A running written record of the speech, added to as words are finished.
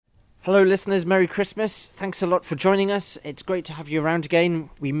Hello listeners, Merry Christmas. Thanks a lot for joining us. It's great to have you around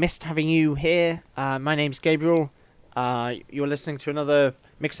again. We missed having you here. My name's Gabriel. You're listening to another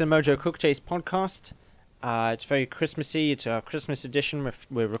Mix and Mojo Cook Chase podcast. It's very Christmassy. It's our Christmas edition.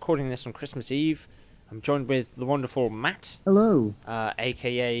 We're recording this on Christmas Eve. I'm joined with the wonderful Matt. Hello.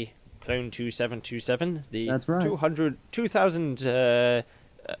 AKA Clone 2727. The That's right.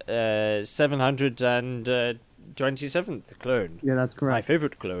 2727th clone. Yeah, that's correct. My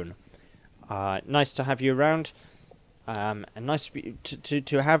favourite clone. Nice to have you around, and nice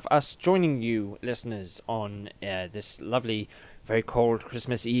to have us joining you, listeners, on this lovely, very cold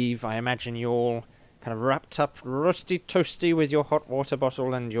Christmas Eve. I imagine you're all kind of wrapped up, rusty toasty, with your hot water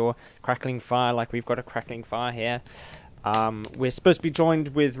bottle and your crackling fire, like we've got a crackling fire here. We're supposed to be joined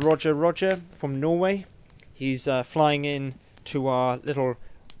with Roger from Norway. He's flying in to our little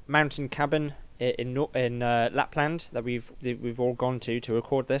mountain cabin in Lapland that we've all gone to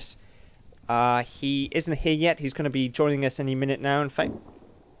record this. He isn't here yet. He's going to be joining us any minute now. In fact,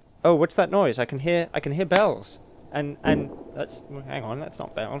 oh, what's that noise? I can hear bells. And that's, hang on, that's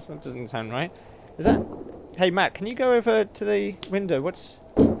not bells. That doesn't sound right. Is that? Hey Matt, can you go over to the window?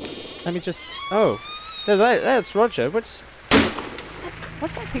 Let me just. Oh, that's Roger. What's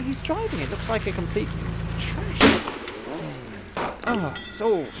that thing he's driving? It looks like a complete trash. Oh, it's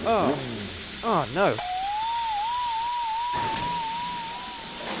all. Oh no.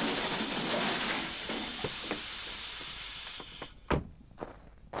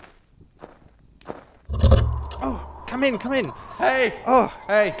 Come in. Hey! Oh,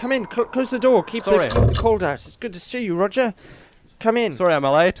 Hey! come in. Close the door. Keep the cold out. It's good to see you, Roger. Come in. Sorry, am I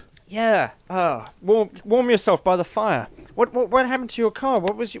late? Yeah. Warm yourself by the fire. What happened to your car?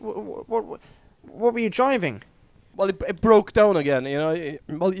 What were you driving? Well, it broke down again, you know.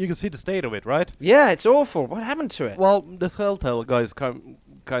 Well, you can see the state of it, right? Yeah, it's awful. What happened to it? Well, the Telltale guys kind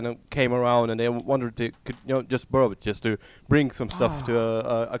of came around and they wondered they could, just borrow it, just to bring some stuff to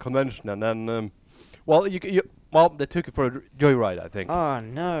a convention, and then, they took it for a joyride, I think. Oh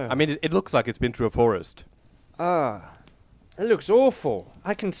no. I mean, it looks like it's been through a forest. It looks awful.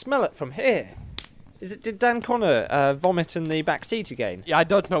 I can smell it from here. Did Dan Connor vomit in the back seat again? Yeah, I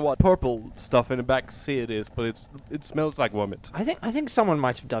don't know what purple stuff in the back seat is, but it smells like vomit. I think someone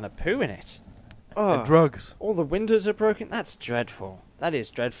might have done a poo in it. And drugs. All the windows are broken. That's dreadful. That is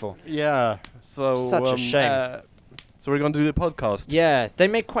dreadful. Yeah, so... Such a shame. So we're going to do the podcast. Yeah, they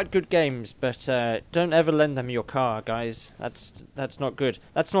make quite good games, but don't ever lend them your car, guys. That's not good.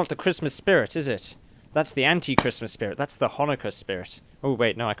 That's not the Christmas spirit, is it? That's the anti-Christmas spirit. That's the Hanukkah spirit. Oh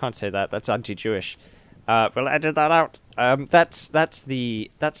wait, no, I can't say that. That's anti-Jewish. We'll edit that out. That's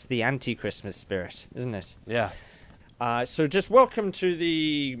the anti-Christmas spirit, isn't it? Yeah. So just welcome to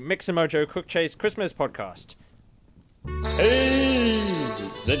the Mix and Mojo Cook Chase Christmas podcast. Hey,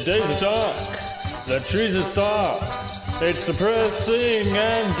 the days are dark, the trees are stark, it's depressing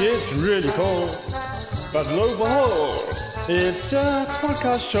and it's really cold, but lo and behold, it's a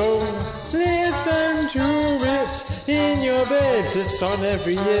podcast show. Listen to it in your bed, it's on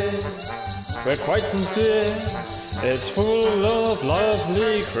every year. We're quite sincere, it's full of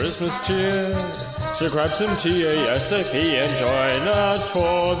lovely Christmas cheer. So grab some tea ASAP and join us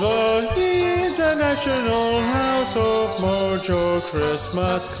for the International House of Mojo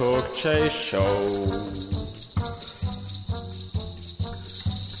Christmas Cook Chase Show.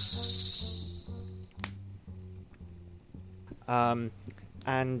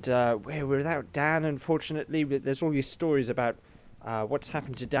 We're without Dan, unfortunately. But there's all these stories about what's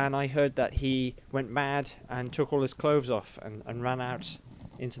happened to Dan. I heard that he went mad and took all his clothes off and ran out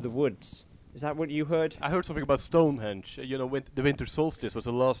into the woods. Is that what you heard? I heard something about Stonehenge. The winter solstice was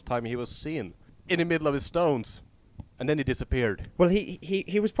the last time he was seen. In the middle of his stones. And then he disappeared. Well,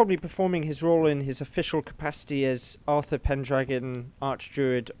 he was probably performing his role in his official capacity as Arthur Pendragon,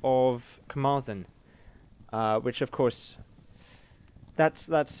 Archdruid of Carmarthen. Which, of course,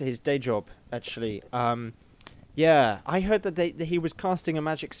 that's his day job, actually. Yeah, I heard that he was casting a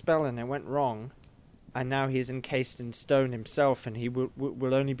magic spell and it went wrong. And now he's encased in stone himself, and he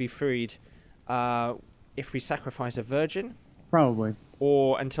will only be freed if we sacrifice a virgin. Probably.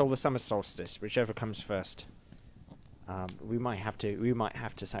 Or until the summer solstice, whichever comes first. We might have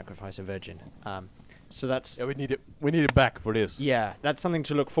to sacrifice a virgin. So that's... Yeah, we need it back for this. Yeah, that's something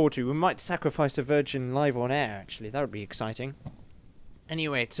to look forward to. We might sacrifice a virgin live on air, actually. That would be exciting.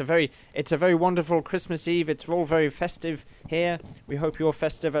 Anyway, it's a very wonderful Christmas Eve. It's all very festive here. We hope you're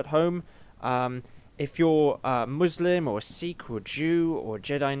festive at home. If you're Muslim or Sikh or Jew or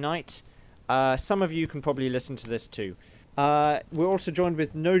Jedi Knight, some of you can probably listen to this too. We're also joined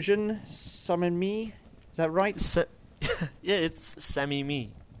with Nojin, Summon Me. Is that right? Yeah, it's Sammy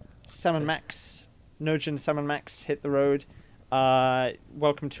Me. Salmon Max, Nojin Salmon Max, hit the road.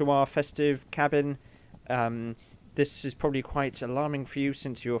 Welcome to our festive cabin. This is probably quite alarming for you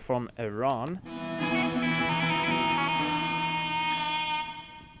since you're from Iran.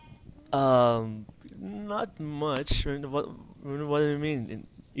 Not much. What do you mean?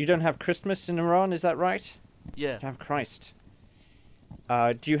 You don't have Christmas in Iran, is that right? Yeah. You have Christ.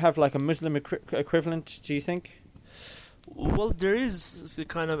 Do you have like a Muslim equivalent, do you think? Well, there is a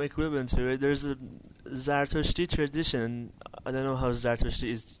kind of equivalent to it. There's a Zarathushtri tradition. I don't know how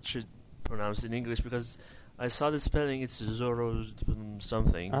Zarathushtri should pronounce in English because I saw the spelling. It's Zoro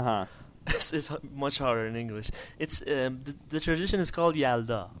something. It's much harder in English. It's the tradition is called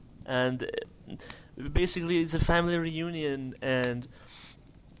Yalda, and basically it's a family reunion, and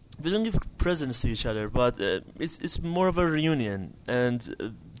we don't give presents to each other, but it's more of a reunion.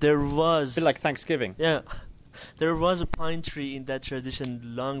 And there was a bit like Thanksgiving. Yeah. There was a pine tree in that tradition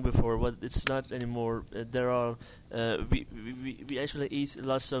long before, but it's not anymore. There are we actually eat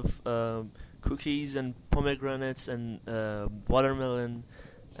lots of cookies and pomegranates and watermelon.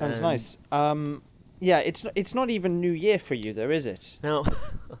 Sounds nice. Yeah, it's not even New Year for you, though, is it? No,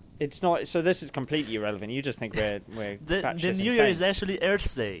 it's not. So this is completely irrelevant. You just think we're the New Year is actually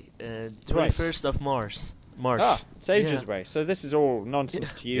Earth's Day, 21st of March. It's ages away. So this is all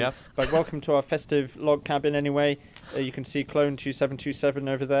nonsense to you. Yep. But welcome to our festive log cabin anyway. You can see Clone 2727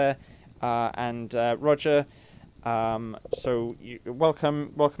 over there, and Roger. So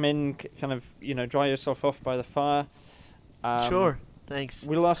welcome in. Kind of dry yourself off by the fire. Sure. Thanks.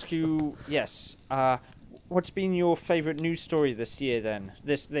 We'll ask you. Yes. What's been your favourite news story this year? Then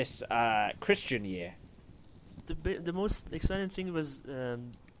this Christian year. The most exciting thing was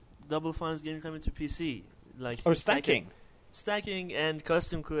Double Fine's game coming to PC. Like stacking and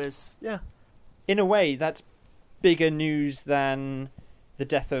custom quests. Yeah. In a way, that's bigger news than the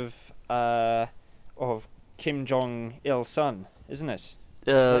death of Kim Jong Il's son, isn't it?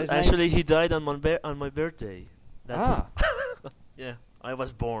 Actually, he died on my birthday. That's yeah, I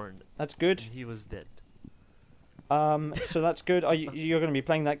was born. That's good. He was dead. So that's good. You're going to be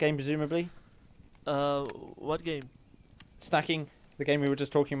playing that game presumably? What game? Stacking, the game we were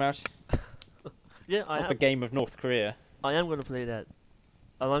just talking about. Yeah, the game of North Korea. I am going to play that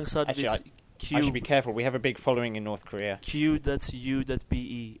alongside with Q. I should be careful. We have a big following in North Korea.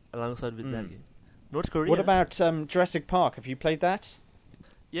 Q.U.be alongside with that game. North Korea. What about Jurassic Park? Have you played that?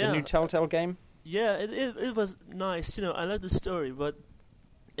 Yeah. The new Telltale game? Yeah, it was nice. I like the story, but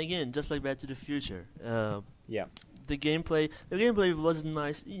again, just like Back to the Future. Yeah. The gameplay was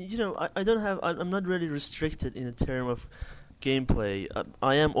nice. I'm not really restricted in a term of gameplay.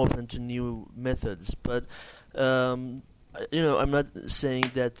 I am open to new methods, but I'm not saying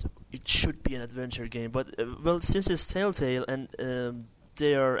that it should be an adventure game. But since it's Telltale and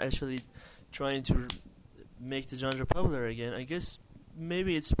they are actually trying to make the genre popular again, I guess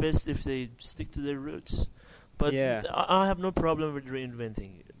maybe it's best if they stick to their roots. But yeah. I have no problem with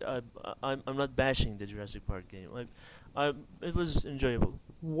reinventing. I'm not bashing the Jurassic Park game. It was enjoyable.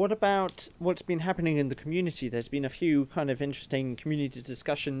 What about what's been happening in the community? There's been a few kind of interesting community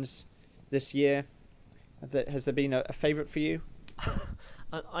discussions this year. Has there been a favourite for you?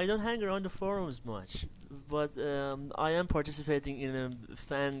 I don't hang around the forums much, but I am participating in a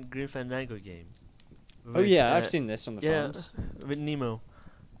Green Fandango game. Oh yeah, I've seen this on the forums. With Nemo.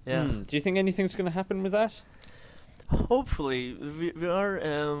 Yeah. Do you think anything's going to happen with that? Hopefully, we are.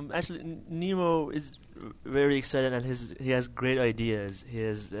 Actually, Nemo is very excited and he has great ideas. He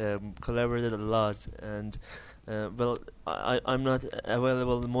has collaborated a lot, and I'm not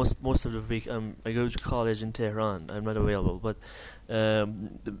available most of the week. I go to college in Tehran. I'm not available, but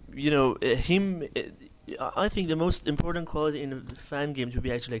him. I think the most important quality in a fan game to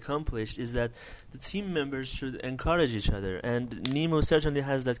be actually accomplished is that the team members should encourage each other, and Nemo certainly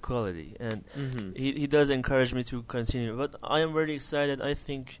has that quality, and he does encourage me to continue. But I am very excited. I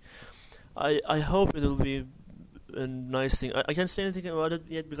think, I hope it will be a nice thing. I can't say anything about it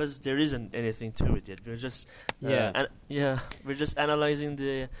yet because there isn't anything to it yet. We're just we're just analyzing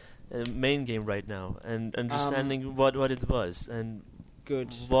the main game right now and understanding what it was and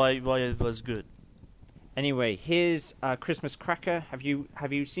good why it was good. Anyway, here's a Christmas cracker. Have you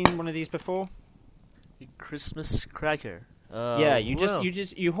seen one of these before? A Christmas cracker. Yeah, you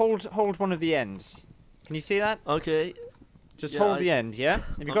hold one of the ends. Can you see that? Okay. Just hold the end. Yeah.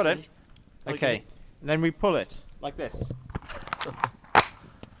 Have you got it? Okay. And then we pull it like this.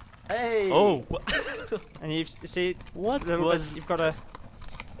 Hey. Oh. And you see what was? You've got a.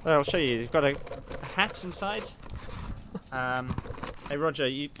 I'll show you. You've got a hat inside. Hey Roger,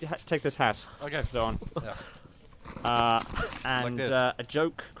 you take this hat. Okay. Put it on. Yeah. and this. a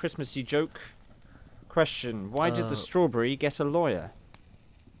joke, Christmassy joke. Question: why did the strawberry get a lawyer?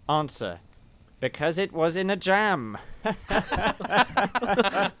 Answer: because it was in a jam. Is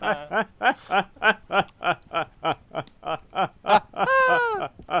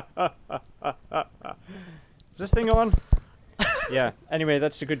this thing on? Yeah. Anyway,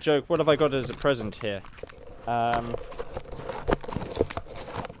 that's a good joke. What have I got as a present here?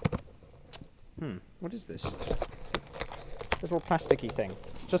 What is this? Little plasticky thing.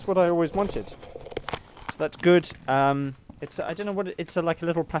 Just what I always wanted. So that's good. It's I don't know what it's like a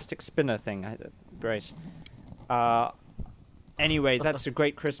little plastic spinner thing. Great. Anyway, that's a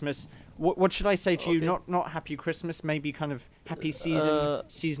great Christmas. What should I say to you? Not happy Christmas. Maybe kind of happy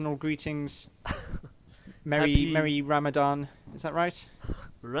seasonal greetings. Merry Ramadan. Is that right?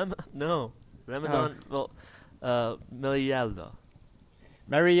 No, Ramadan. Well, Merry Yalda.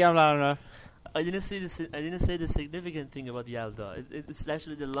 Merry Yalda. I didn't say the significant thing about Yalda. It's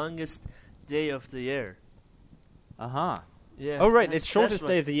actually the longest day of the year. Yeah. Oh right, it's shortest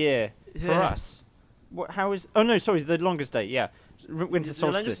day of the year for us. How is? Oh no, sorry, the longest day. Yeah, winter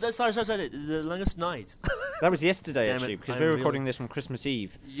solstice. Sorry, the longest night. That was yesterday Damn actually, it, because I'm we were really- recording this on Christmas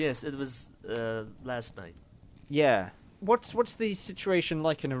Eve. Yes, it was last night. Yeah. What's the situation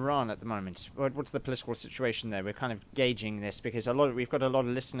like in Iran at the moment? What's the political situation there? We're kind of gauging this because we've got a lot of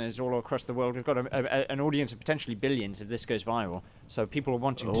listeners all across the world. We've got an audience of potentially billions if this goes viral. So people are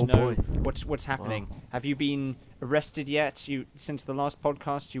wanting to know what's happening. Wow. Have you been arrested yet? Since the last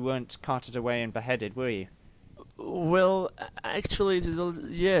podcast, you weren't carted away and beheaded, were you? Well, actually,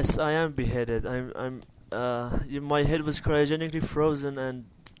 yes, I am beheaded. My head was cryogenically frozen, and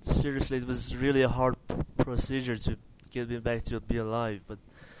seriously, it was really a hard procedure to get me back to be alive. But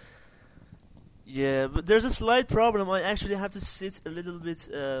yeah, but there's a slight problem. I actually have to sit a little bit,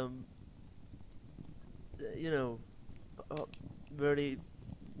 very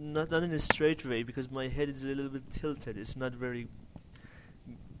not in a straight way because my head is a little bit tilted. It's not very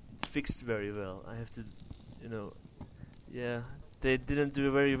fixed very well. I have to, they didn't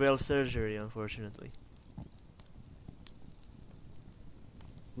do very well surgery, unfortunately.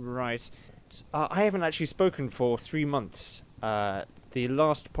 Right. I haven't actually spoken for 3 months. The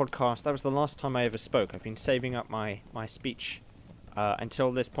last podcast, that was the last time I ever spoke. I've been saving up my speech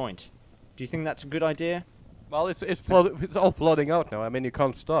until this point. Do you think that's a good idea? Well, it's all flooding out now. I mean, you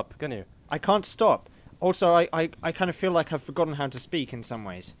can't stop, can you? I can't stop. Also, I kind of feel like I've forgotten how to speak in some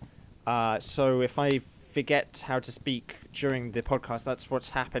ways. So if I forget how to speak during the podcast, that's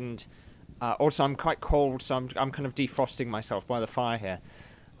what's happened. Also, I'm quite cold, so I'm kind of defrosting myself by the fire here.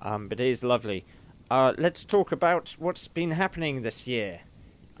 But it is lovely. Let's talk about what's been happening this year.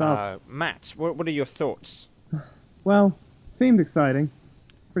 Matt, what are your thoughts? Well, seemed exciting.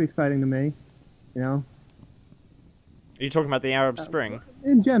 Pretty exciting to me, Are you talking about the Arab Spring?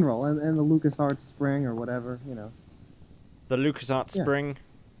 In general, and the LucasArts Spring or whatever, The LucasArts Spring?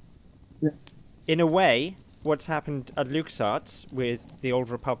 Yeah. In a way, what's happened at LucasArts with the Old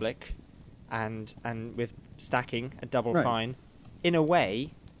Republic and with stacking a Double Fine, in a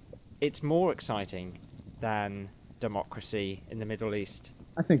way, it's more exciting than democracy in the Middle East.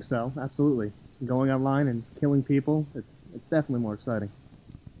 I think so, absolutely. Going online and killing people, it's definitely more exciting.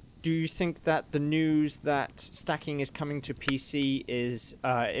 Do you think that the news that stacking is coming to PC is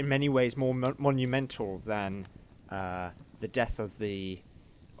in many ways more monumental than the death of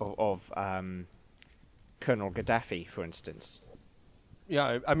Colonel Gaddafi, for instance?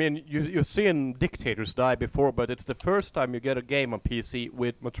 Yeah, I mean, you've seen dictators die before, but it's the first time you get a game on PC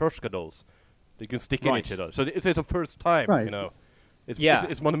with Matryoshka dolls. You can stick in each other. So it's the first time,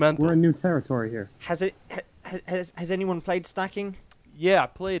 It's monumental. We're in new territory here. Has anyone played stacking? Yeah, I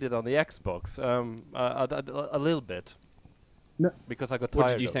played it on the Xbox a little bit. No. Because I got tired.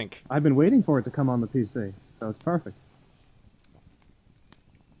 What did you think? I've been waiting for it to come on the PC, so it's perfect.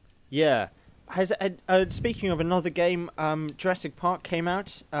 Yeah. Speaking of another game, Jurassic Park came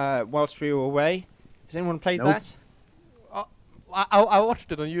out whilst we were away. Has anyone played that? I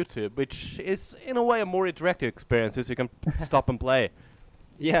watched it on YouTube, which is in a way a more interactive experience, as you can stop and play.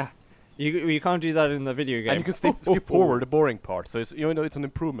 Yeah, you can't do that in the video game. And you can skip forward the boring part, so it's it's an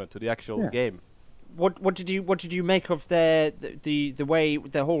improvement to the actual game. What did you make of the way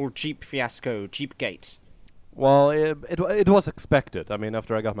the whole Jeep fiasco, Jeepgate? Well, it was expected. I mean,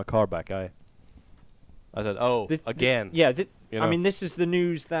 after I got my car back, I said, again. I mean, this is the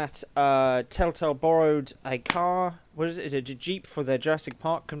news that Telltale borrowed a car. What is it? A Jeep for their Jurassic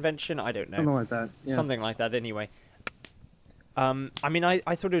Park convention? I don't know. Something like that. Yeah. Something like that, anyway. I mean,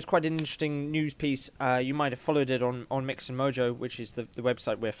 I thought it was quite an interesting news piece. You might have followed it on Mix and Mojo, which is the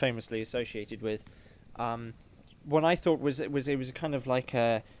website we're famously associated with. what I thought was it was kind of like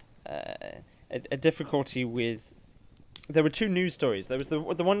a difficulty with. There were two news stories. There was the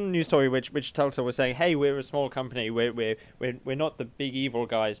one news story which Telltale was saying, "Hey, we're a small company. We're not the big evil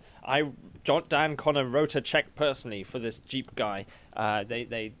guys." Dan Connor wrote a check personally for this Jeep guy.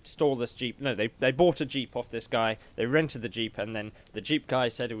 They stole this Jeep. No, they bought a Jeep off this guy. They rented the Jeep, and then the Jeep guy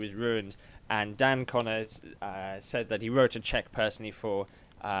said it was ruined. And Dan Connor said that he wrote a check personally for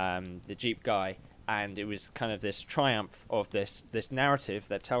the Jeep guy, and it was kind of this triumph of this narrative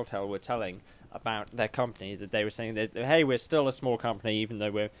that Telltale were telling about their company, that they were saying that, hey, we're still a small company even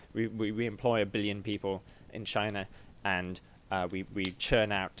though we employ 1 billion people in China, and we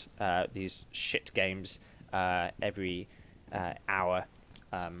churn out these shit games every hour.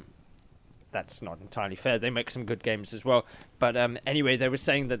 That's not entirely fair. They make some good games as well. But anyway, they were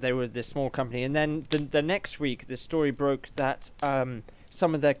saying that they were this small company, and then the next week the story broke that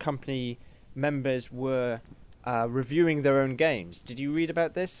some of their company members were reviewing their own games. Did you read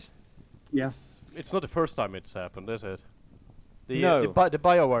about this? Yes. It's not the first time it's happened, is it? No. The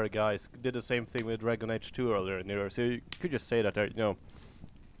BioWare guys did the same thing with Dragon Age 2 earlier in the year, so you could just say that they're,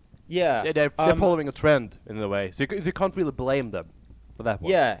 Yeah. they're following a trend in a way, so you can't really blame them for that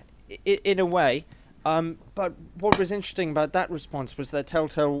one. Yeah, in a way. But what was interesting about that response was that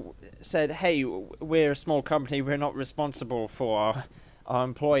Telltale said, hey, we're a small company, we're not responsible for our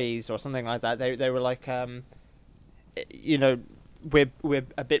employees or something like that. They were like, we're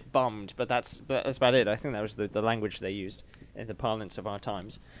a bit bummed, but that's about it. I think that was the language they used in the parlance of our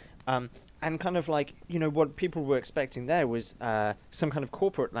times. And kind of like, what people were expecting there was some kind of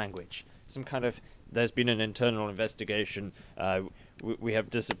corporate language, some kind of, there's been an internal investigation, we have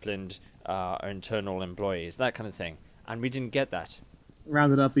disciplined our internal employees, that kind of thing. And we didn't get that.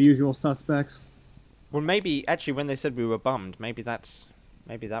 Rounded up the usual suspects. Well, maybe, actually, when they said we were bummed, maybe that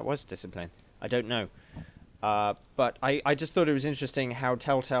was discipline. I don't know. But I just thought it was interesting how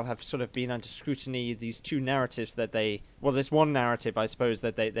Telltale have sort of been under scrutiny, these two narratives that there's one narrative, I suppose,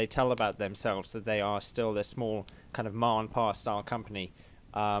 that they tell about themselves, that they are still this small kind of ma and pa style company,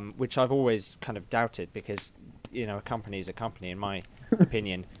 which I've always kind of doubted, because, a company is a company, in my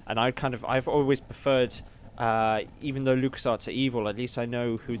opinion. And I've always preferred, even though LucasArts are evil, at least I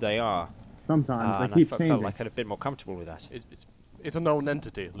know who they are. Sometimes they and keep I changing. felt like I'd have been more comfortable with that. It's a known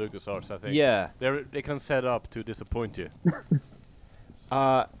entity, LucasArts, I think. Yeah. They can set up to disappoint you.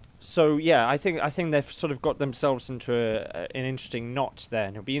 So yeah, I think they've sort of got themselves into an interesting knot there,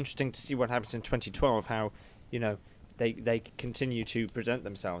 and it'll be interesting to see what happens in 2012. How they continue to present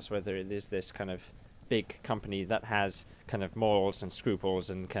themselves, whether it is this kind of big company that has kind of morals and scruples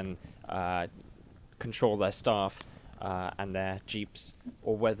and can control their staff and their jeeps,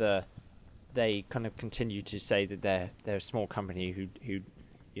 or whether they kind of continue to say that they're a small company who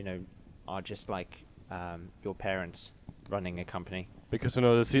are just like your parents running a company. Because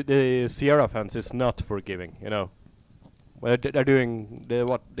the Sierra fans is not forgiving. Well, they're doing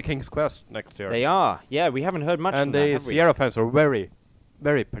the King's Quest next year. They are. Yeah, we haven't heard much from and that, the have we? Sierra fans are very,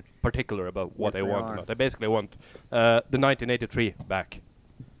 very particular about what Yes, they they want. are. or not. They basically want the 1983 back.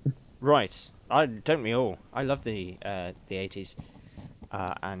 Right. Don't we all? I love the 80s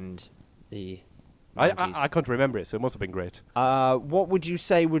and the 90s. I can't remember it, so it must have been great. What would you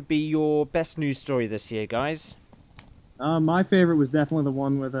say would be your best news story this year, guys? My favorite was definitely the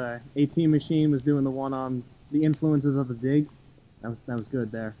one with A-Team Machine was doing the one on the influences of the dig. That was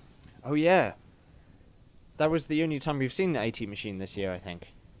good there. Oh yeah, that was the only time we've seen the AT Machine this year. I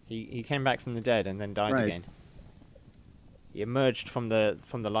think he came back from the dead and then died Right. again. He emerged from the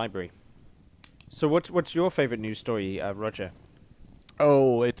library. So what's your favorite news story, Roger?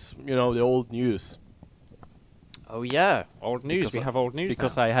 Oh, it's the old news. Oh yeah, old news. Because We have old news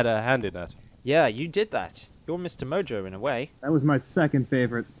because now. I had a hand in that. Yeah, you did that. You're Mr. Mojo in a way. That was my second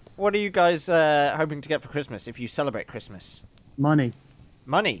favorite. What are you guys hoping to get for Christmas if you celebrate Christmas? Money.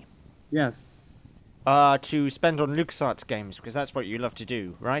 Money. Yes. To spend on LucasArts games, because that's what you love to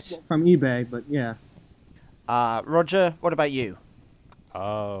do, right? From eBay, but yeah. Roger, what about you?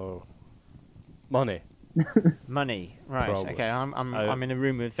 Oh, money. Money, right? Probably. Okay, I'm in a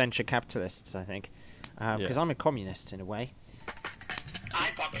room with venture capitalists, I think, because Yeah. I'm a communist in a way.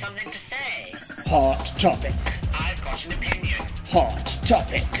 I've got something to say. Hot topic. I've got an opinion. Hot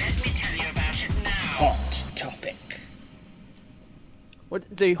topic. Let me tell you about it now. Hot topic. What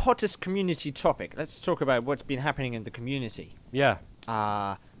the hottest community topic? Let's talk about what's been happening in the community. Yeah.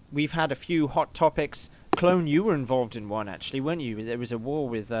 We've had a few hot topics. Clone, you were involved in one actually, weren't you? There was a war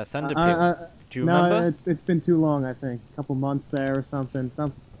with Thunderpip. Do you remember? No, it's been too long, I think. A couple months there or something.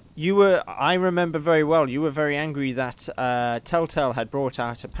 You were. I remember very well. You were very angry that Telltale had brought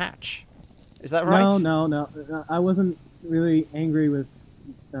out a patch. Is that right? No. I wasn't really angry with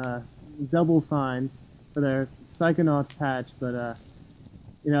Double Fine for their Psychonauts patch, but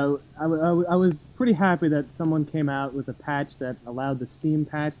I was pretty happy that someone came out with a patch that allowed the Steam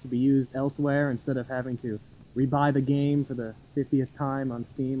patch to be used elsewhere instead of having to rebuy the game for the 50th time on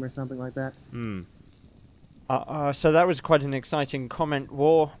Steam or something like that. So that was quite an exciting comment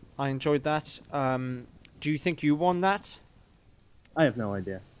war. I enjoyed that. Do you think you won that? I have no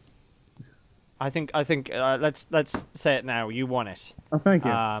idea. I think. Let's say it now. You won it. Oh, thank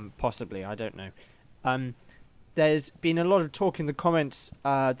you. Possibly. I don't know. There's been a lot of talk in the comments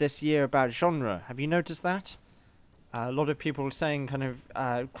this year about genre. Have you noticed that? A lot of people saying, kind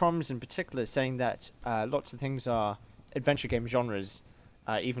of, Crumbs in particular, saying that lots of things are adventure game genres,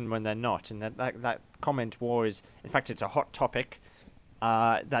 even when they're not. And that comment war is, in fact, it's a hot topic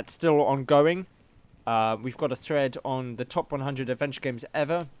that's still ongoing. We've got a thread on the top 100 adventure games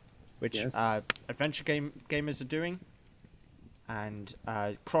ever, which Yes. adventure gamers are doing. And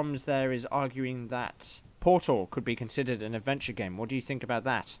Crumbs there is arguing that Portal could be considered an adventure game. What do you think about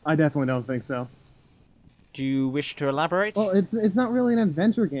that? I definitely don't think so. Do you wish to elaborate? Well, it's not really an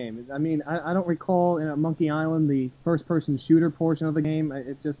adventure game. I mean, I don't recall in Monkey Island the first-person shooter portion of the game.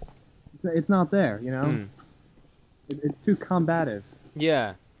 It's not there, you know? It's too combative.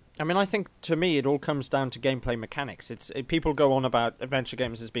 Yeah. I mean, I think, to me, it all comes down to gameplay mechanics. People go on about adventure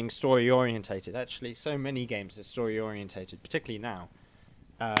games as being story-orientated. Actually, so many games are story-orientated, particularly now.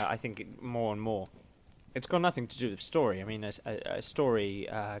 I think more and more. It's got nothing to do with story. I mean, a story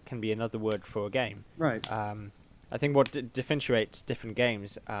can be another word for a game. Right. I think what differentiates different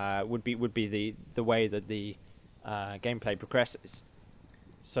games would be the way that the gameplay progresses.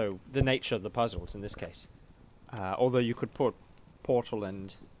 So the nature of the puzzles in this case. Although you could put Portal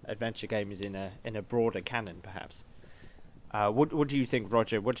and adventure games in a broader canon, perhaps. What do you think,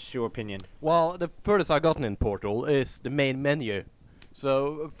 Roger? What's your opinion? Well, the furthest I've gotten in Portal is the main menu.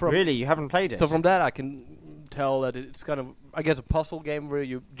 So Really, you haven't played it? So from that, I can tell that it's kind of, I guess, a puzzle game where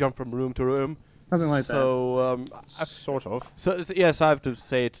you jump from room to room. Something like that. So sort of. So yes, I have to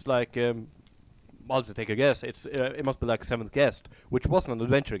say it's like. I'll just take a guess. It must be like Seventh Guest, which wasn't an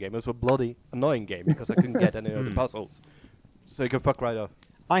adventure game. It was a bloody annoying game because I couldn't get any of the puzzles. So you can fuck right off.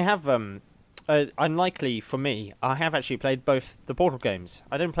 I have unlikely for me, I have actually played both the Portal games.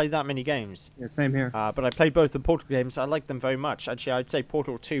 I don't play that many games. Yeah, same here. But I played both the Portal games. I like them very much. Actually, I'd say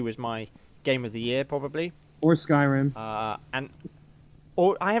Portal 2 is my game of the year, probably. Or Skyrim.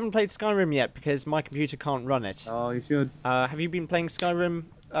 Or I haven't played Skyrim yet because my computer can't run it. Oh, you should. Have you been playing Skyrim,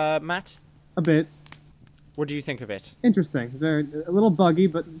 Matt? A bit. What do you think of it? Interesting. A little buggy,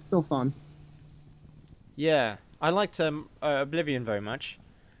 but still fun. Yeah, I liked Oblivion very much.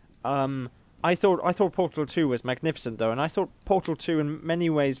 I thought Portal 2 was magnificent though, and I thought Portal 2 in many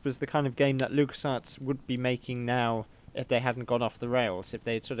ways was the kind of game that LucasArts would be making now if they hadn't gone off the rails. If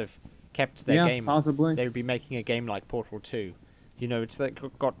they'd sort of kept their game, possibly. they would be making a game like Portal 2. You know, it's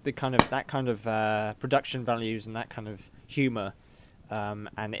got the kind of production values and that kind of humor,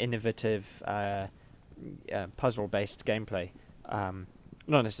 and innovative puzzle-based gameplay.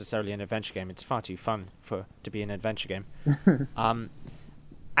 Not necessarily an adventure game. It's far too fun to be an adventure game.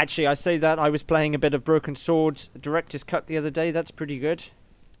 Actually, I say that I was playing a bit of Broken Sword Director's Cut the other day. That's pretty good.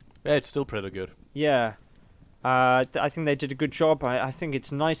 Yeah, it's still pretty good. Yeah. I think they did a good job. I think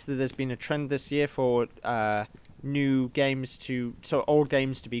it's nice that there's been a trend this year for new games old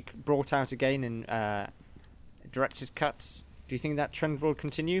games to be brought out again in Director's Cuts. Do you think that trend will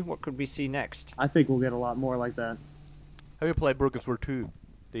continue? What could we see next? I think we'll get a lot more like that. Have you played Broken Sword 2?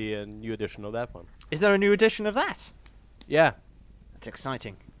 The new edition of that one? Is there a new edition of that? Yeah. That's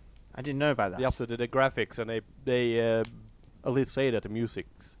exciting. I didn't know about that. They updated the graphics and they at least say that the music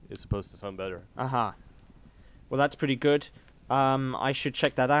is supposed to sound better. Aha. Well, that's pretty good. I should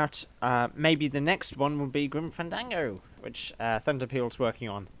check that out. Maybe the next one will be Grim Fandango, which Thunderpeel's working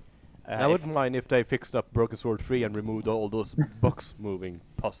on. I wouldn't mind if they fixed up Broken Sword 3 and removed all those box moving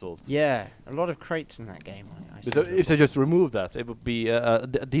puzzles. Yeah, a lot of crates in that game. So if they just removed that, it would be a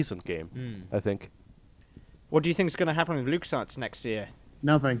decent game, I think. What do you think is going to happen with LucasArts next year?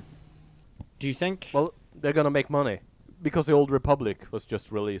 Nothing. Do you think? Well, they're going to make money. Because the Old Republic was just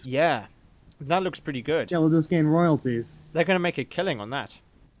released. Yeah, that looks pretty good. Yeah, we'll just gain royalties. They're going to make a killing on that.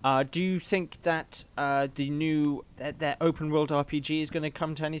 Do you think that the new their open world RPG is going to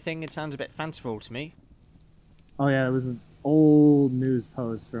come to anything? It sounds a bit fanciful to me. Oh yeah, it was an old news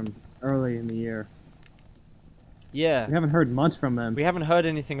post from early in the year. Yeah. We haven't heard much from them. We haven't heard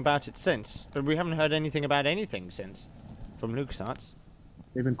anything about it since, but we haven't heard anything about anything since from LucasArts.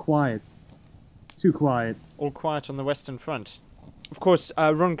 They've been quiet. Too quiet. All quiet on the Western Front. Of course,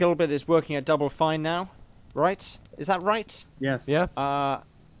 Ron Gilbert is working at Double Fine now, right? Is that right? Yes. Yeah.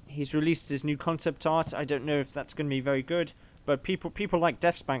 He's released his new concept art. I don't know if that's going to be very good, but people like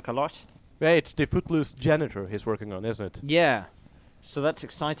Deathspank a lot. Yeah, it's the Footloose janitor he's working on, isn't it? Yeah, so that's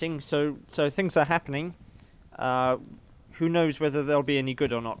exciting. So things are happening. Who knows whether they'll be any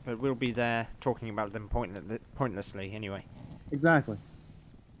good or not? But we'll be there talking about them pointlessly anyway. Exactly.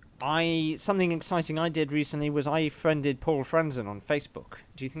 Something exciting I did recently was I friended Paul Franzen on Facebook.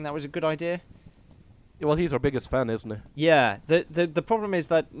 Do you think that was a good idea? Well, he's our biggest fan, isn't he? Yeah. The problem is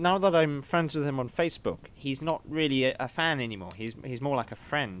that now that I'm friends with him on Facebook, he's not really a fan anymore. He's more like a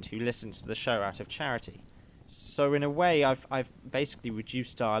friend who listens to the show out of charity. So in a way, I've basically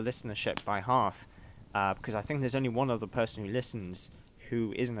reduced our listenership by half, because I think there's only one other person who listens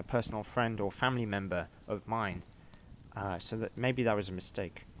who isn't a personal friend or family member of mine. So that maybe that was a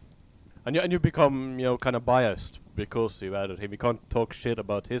mistake. And you become, kind of biased because you added him. You can't talk shit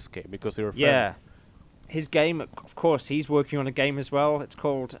about his game because you're a fan. Yeah. His game, of course, he's working on a game as well. It's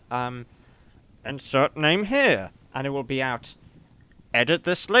called Insert Name Here, and it will be out. Edit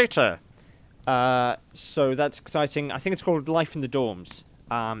this later. So that's exciting. I think it's called Life in the Dorms.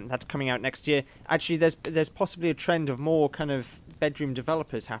 That's coming out next year. Actually, there's possibly a trend of more kind of bedroom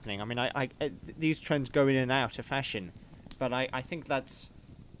developers happening. I mean, these trends go in and out of fashion, but I think that's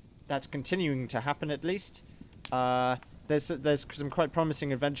continuing to happen at least. There's some quite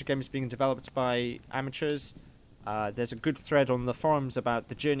promising adventure games being developed by amateurs. There's a good thread on the forums about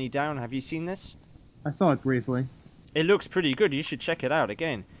the Journey Down. Have you seen this? I saw it briefly. It looks pretty good. You should check it out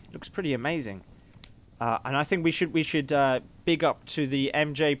again. It looks pretty amazing. And I think we should big up to the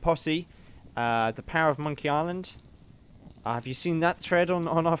MJ posse, the Power of Monkey Island. Have you seen that thread on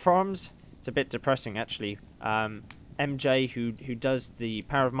our forums? It's a bit depressing actually. MJ, who does the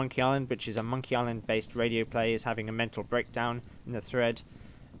Power of Monkey Island, which is a Monkey Island-based radio play, is having a mental breakdown in the thread.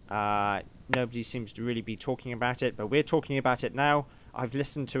 Nobody seems to really be talking about it, but we're talking about it now. I've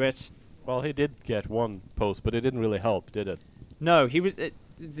listened to it. Well, he did get one post, but it didn't really help, did it? No, he was.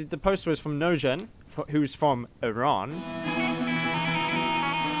 The post was from Nojan, who's from Iran.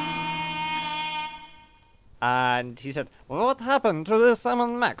 And he said, "What happened to the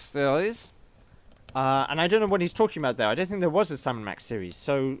Sam & Max series?" And I don't know what he's talking about there. I don't think there was a Sam & Max series,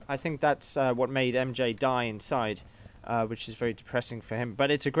 so I think that's what made MJ die inside, which is very depressing for him. But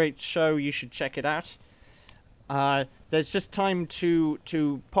it's a great show. You should check it out. There's just time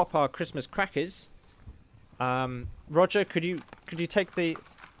to pop our Christmas crackers. Roger, could you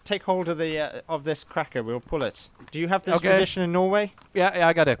take hold of this cracker? We'll pull it. Do you have this tradition in Norway? Yeah,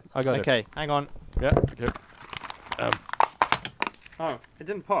 I got it. Okay, hang on. Yeah, okay. Oh, it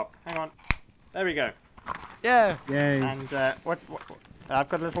didn't pop. Hang on. There we go. Yeah. Yay. And what I've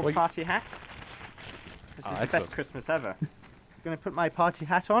got a little party hat. This is the excellent. best Christmas ever. Gonna put my party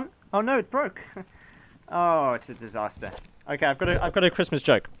hat on. Oh no, it broke. Oh, it's a disaster. Okay, I've got a Christmas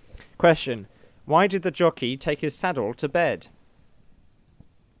joke. Question: why did the jockey take his saddle to bed?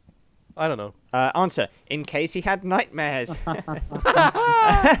 I don't know. Answer: in case he had nightmares. I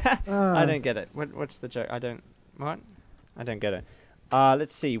don't get it. What's the joke? I don't get it.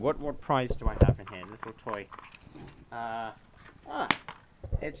 Let's see. What prize do I have in here? Little toy.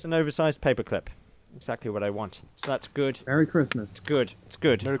 It's an oversized paperclip. Exactly what I want. So that's good. Merry Christmas. It's good. It's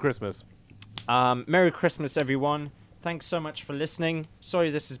good. Merry Christmas. Merry Christmas, everyone. Thanks so much for listening. Sorry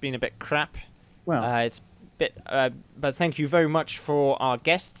this has been a bit crap. Well, It's a bit, but thank you very much for our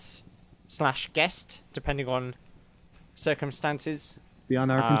guest, depending on circumstances. beyond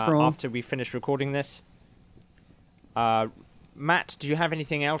our control. After we finish recording this. Matt, do you have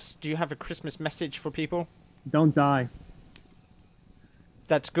anything else? Do you have a Christmas message for people? Don't die.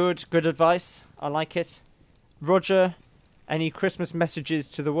 That's good. Good advice. I like it. Roger, any Christmas messages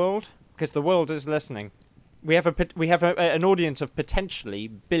to the world? Because the world is listening. We have an audience of potentially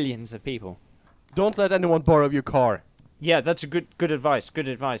billions of people. Don't let anyone borrow your car. Yeah, that's a good advice. Good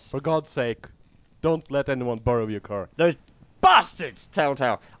advice. For God's sake, don't let anyone borrow your car. Those bastards,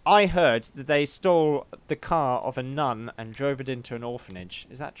 Telltale. I heard that they stole the car of a nun and drove it into an orphanage.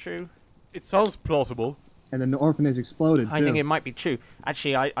 Is that true? It sounds plausible. And then the orphanage exploded, I too. think it might be true.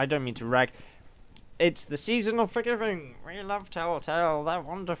 Actually, I don't mean to rag. It's the season of forgiving. We love Telltale. They're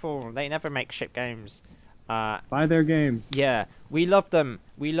wonderful. They never make shit games. Buy their games. Yeah, we love them.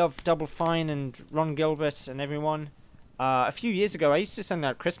 We love Double Fine and Ron Gilbert and everyone. A few years ago, I used to send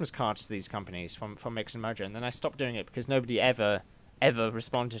out Christmas cards to these companies from Mix and Mojo, and then I stopped doing it because nobody ever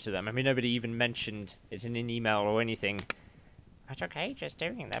responded to them. I mean, nobody even mentioned it in an email or anything. That's okay, just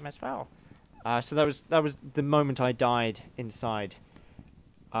doing them as well. So that was the moment I died inside.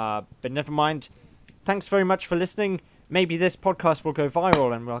 But never mind. Thanks very much for listening. maybe this podcast will go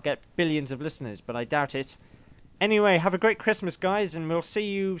viral and we'll get billions of listeners, but I doubt it. Anyway, have a great Christmas, guys, and we'll see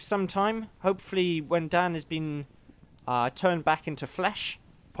you sometime. Hopefully when Dan has been turned back into flesh.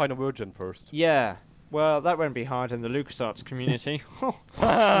 Find a virgin first. Yeah. Well, that won't be hard in the LucasArts community.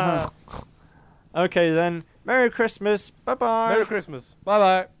 Okay, then. Merry Christmas. Bye-bye. Merry Christmas.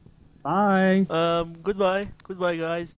 Bye-bye. Bye. Goodbye. Goodbye, guys.